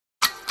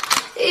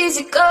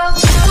easy go.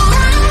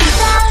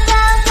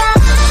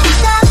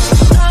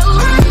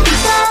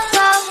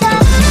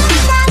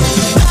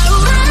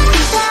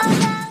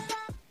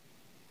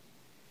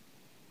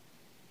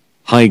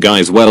 Hi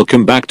guys,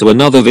 welcome back to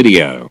another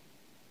video.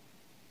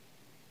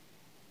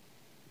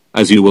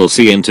 As you will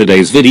see in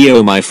today's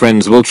video, my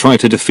friends will try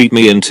to defeat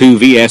me in 2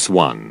 vs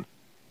 1.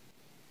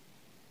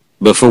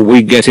 Before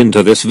we get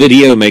into this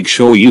video, make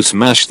sure you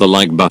smash the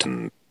like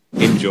button.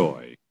 Enjoy.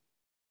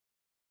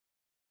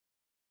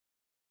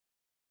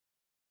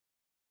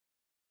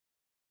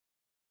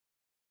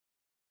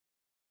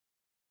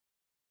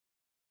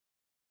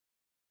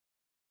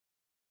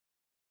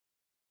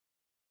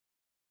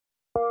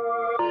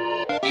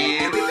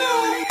 Here we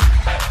go.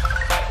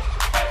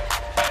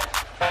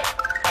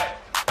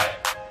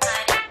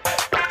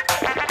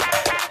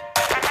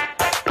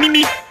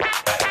 Mimi.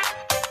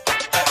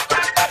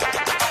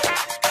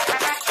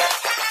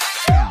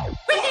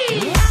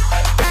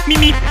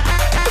 Mimi.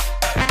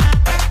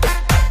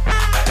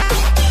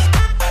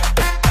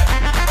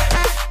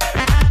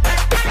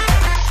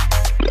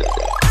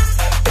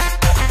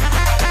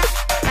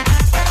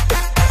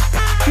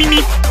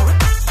 Mimi.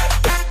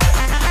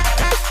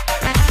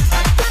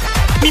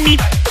 Mimi.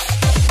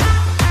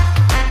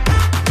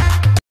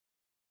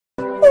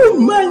 Oh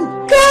my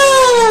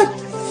God!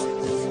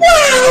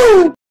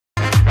 Wow!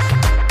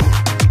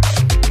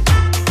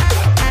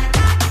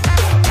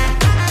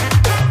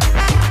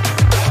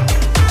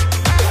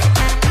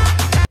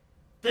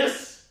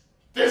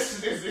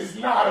 This is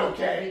not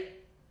okay.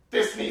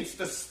 This needs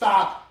to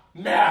stop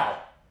now.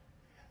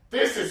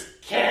 This is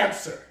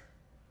cancer.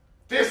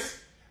 This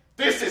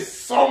is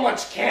so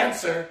much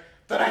cancer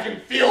that I can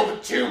feel the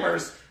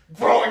tumors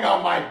growing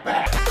on my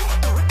back.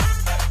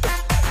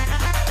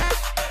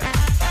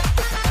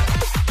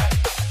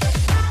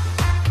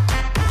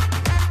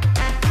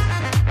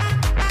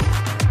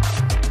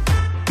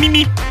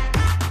 Mimi.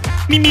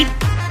 Mimi.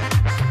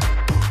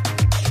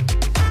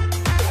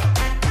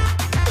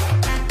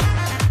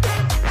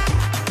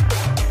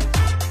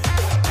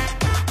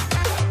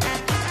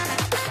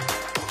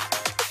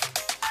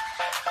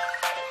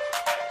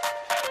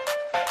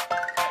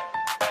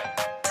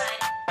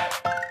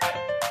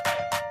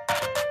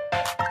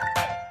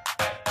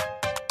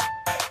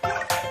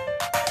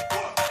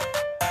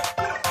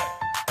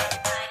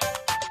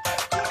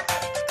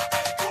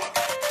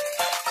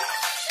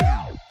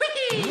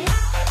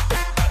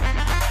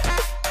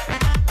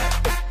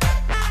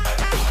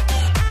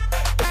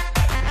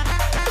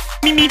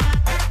 Mimi.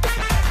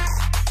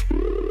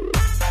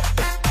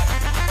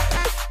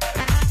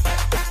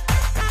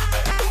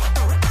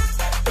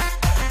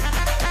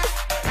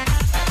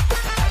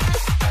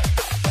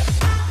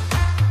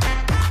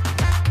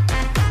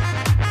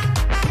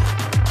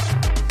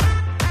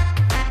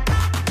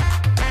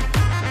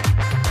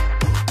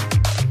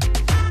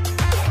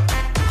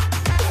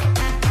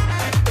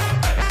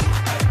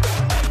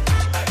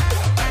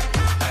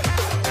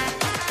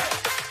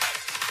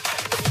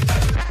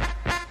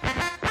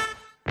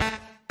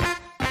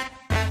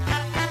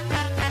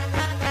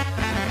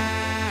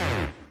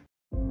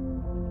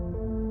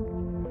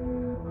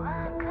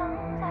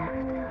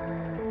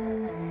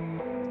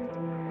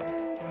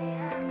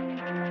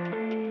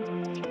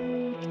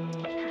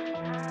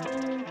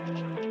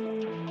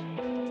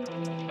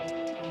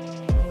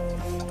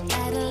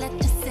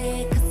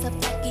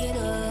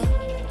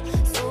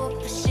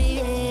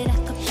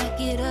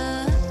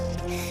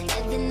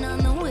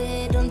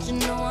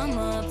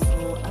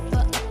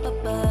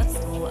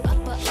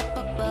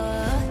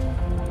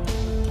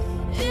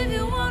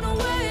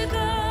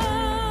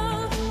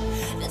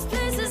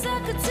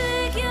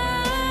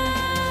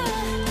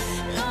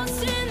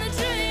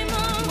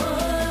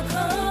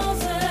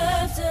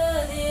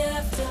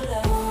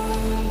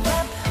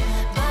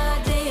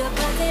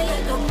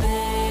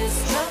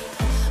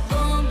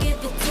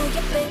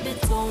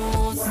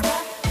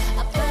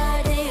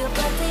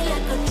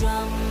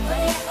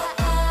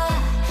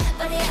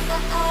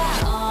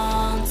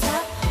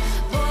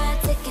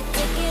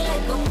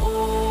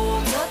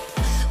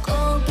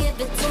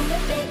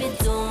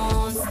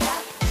 Don't